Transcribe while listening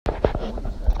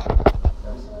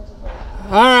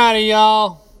Alrighty,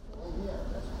 y'all.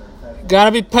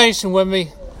 Gotta be patient with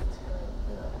me.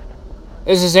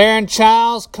 This is Aaron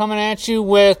Childs coming at you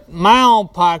with my own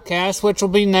podcast, which will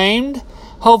be named,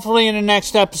 hopefully, in the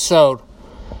next episode.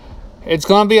 It's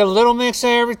going to be a little mix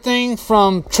of everything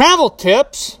from travel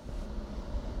tips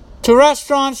to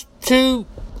restaurants to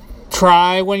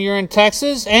try when you're in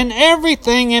Texas and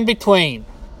everything in between.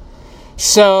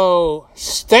 So,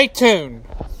 stay tuned.